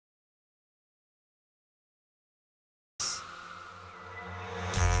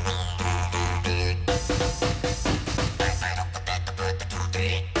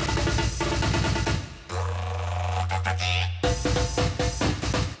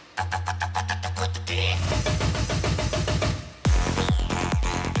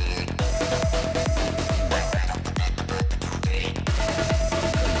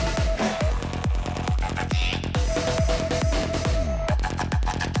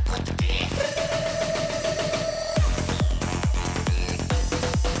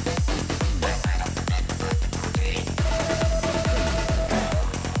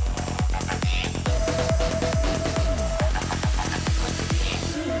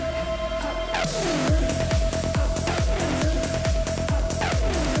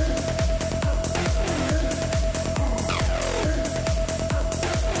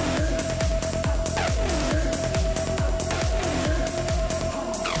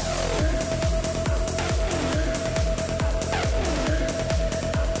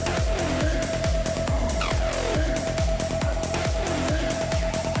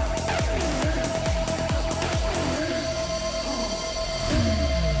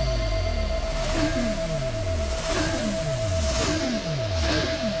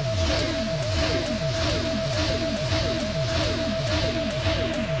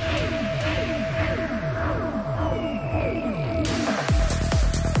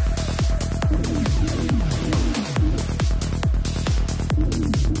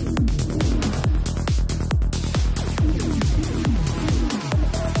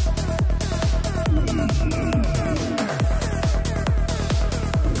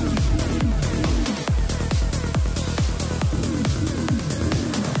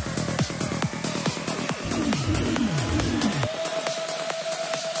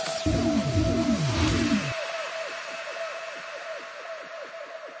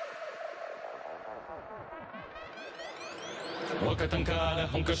我可当卡的，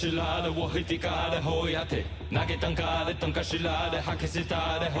红可是辣的，我会滴卡的后呀的，那个当卡的，当可是辣的，哈克是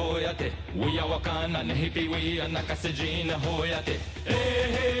他的后呀的，我要我看那黑皮威呀，那个是真的后呀的，嘿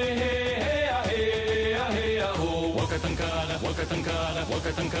嘿嘿嘿呀嘿呀嘿呀吼，我可当卡的，我可当卡的，我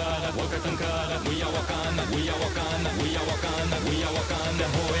可当卡的，我可当卡的，我要我看那，我要我看那，我要我看那，我要我看那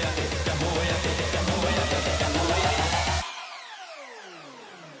后呀的，的后呀的，的后呀的，的后呀的。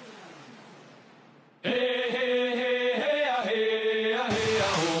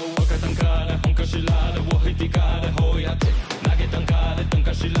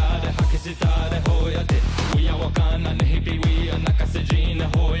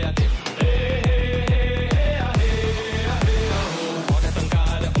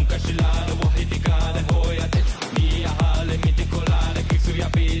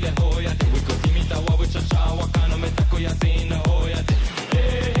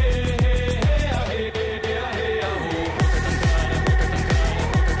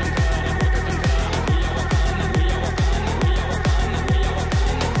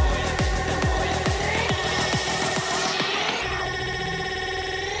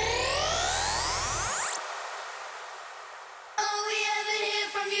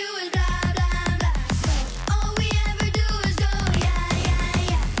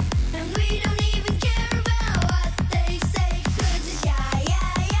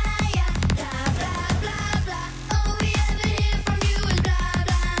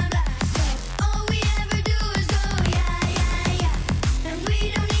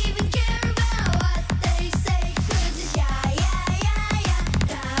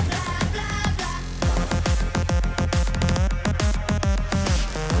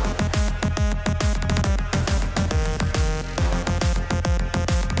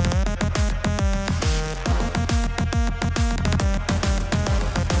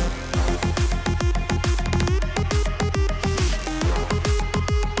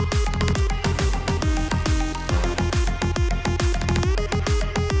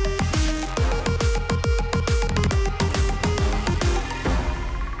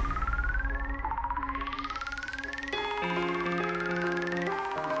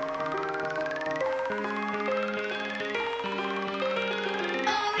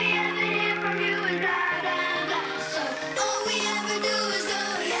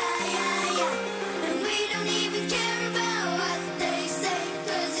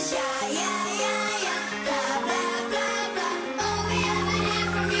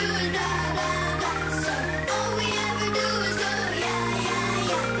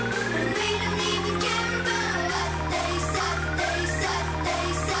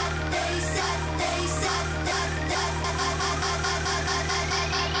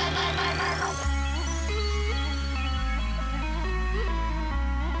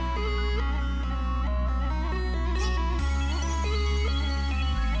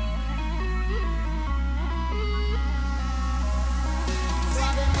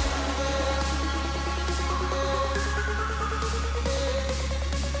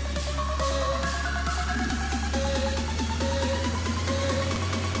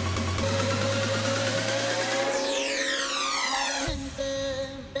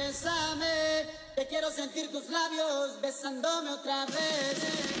Sentir tus labios besándome otra vez.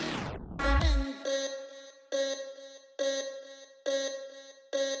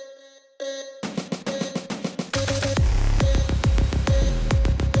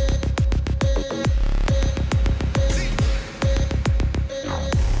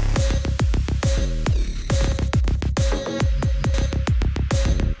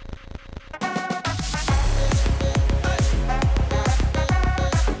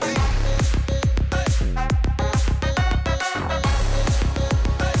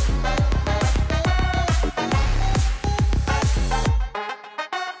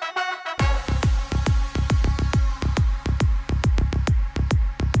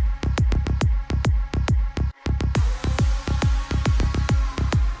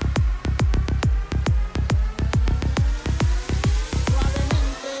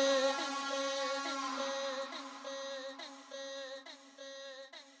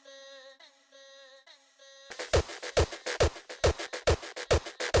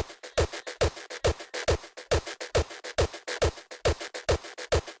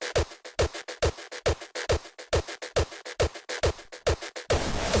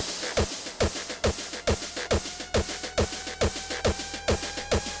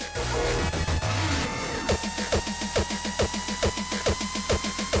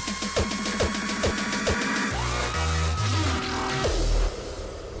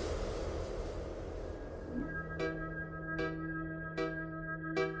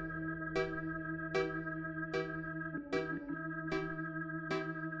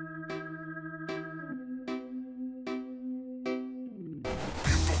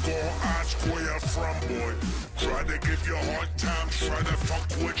 from, boy. Try to give you hard time, try to fuck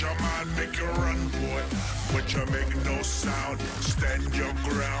with your mind, make you run, boy. But you make no sound, stand your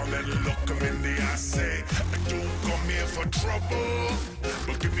ground and look them in the eye, say, I don't come here for trouble,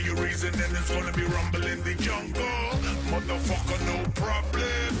 but give me a reason and it's gonna be rumble in the jungle. Motherfucker, no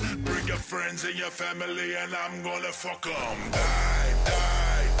problem, bring your friends and your family and I'm gonna fuck them. Die,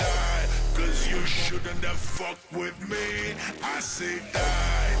 die, die, cause you shouldn't have fucked with me. I say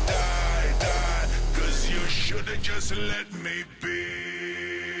die, die, die, cause you should've just let me be.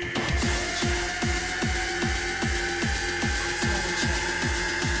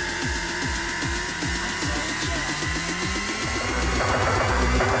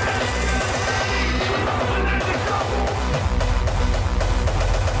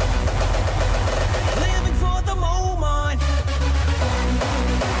 Living for the moment.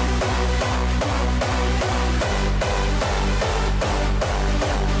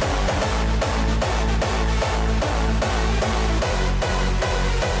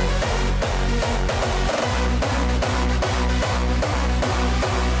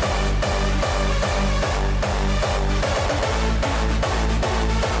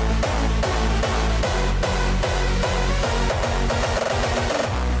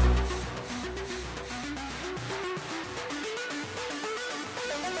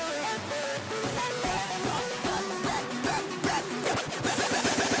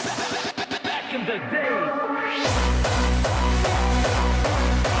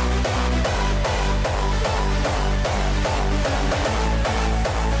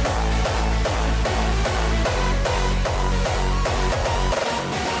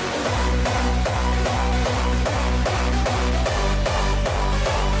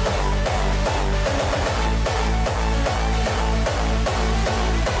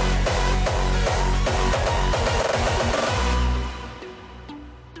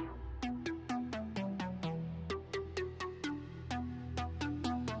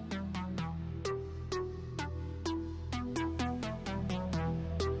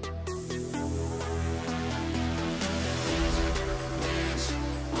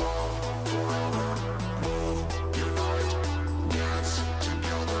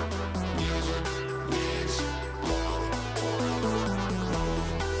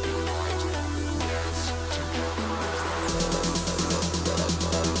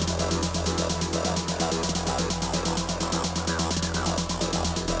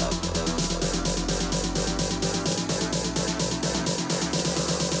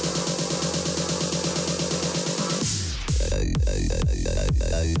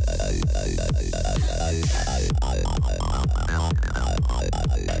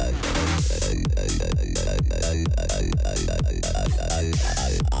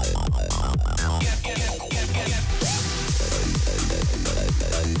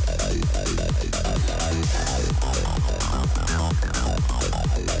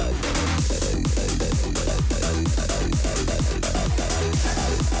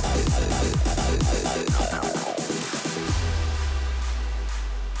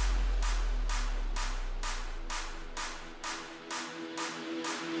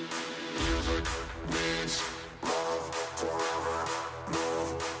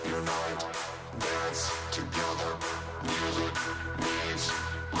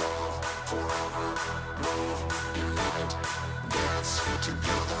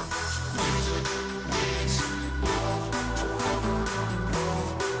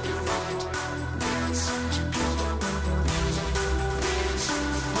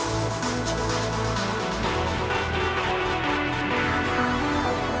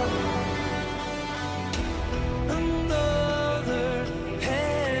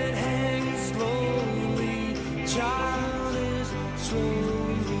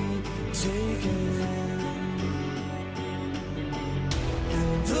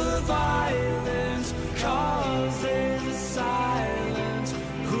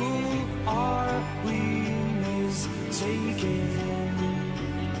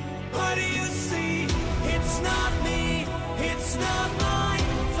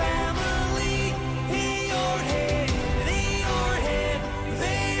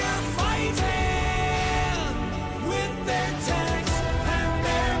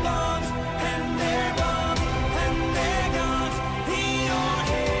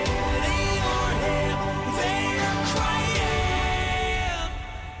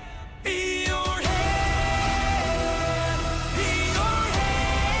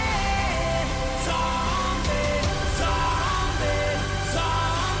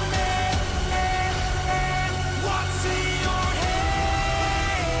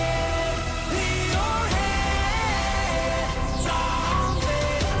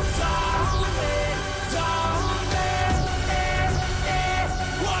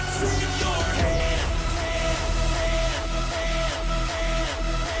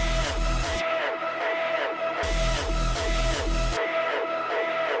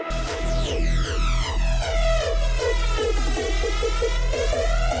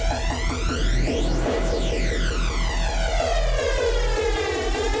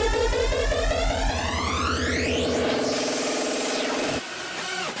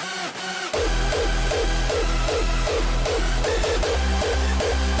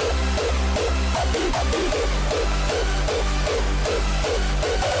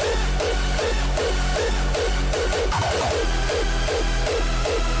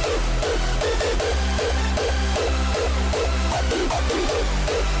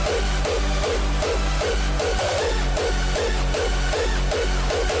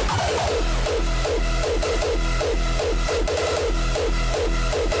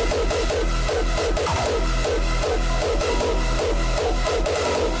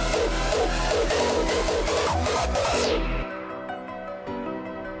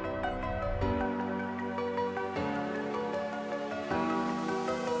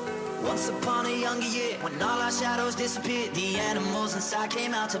 when all our shadows disappeared, the animals inside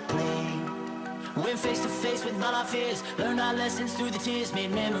came out to play. Went face to face with all our fears, learned our lessons through the tears,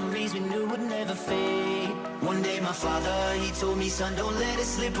 made memories we knew would never fade. One day my father, he told me, son, don't let it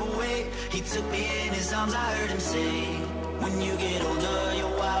slip away. He took me in his arms, I heard him say, when you get older, you'll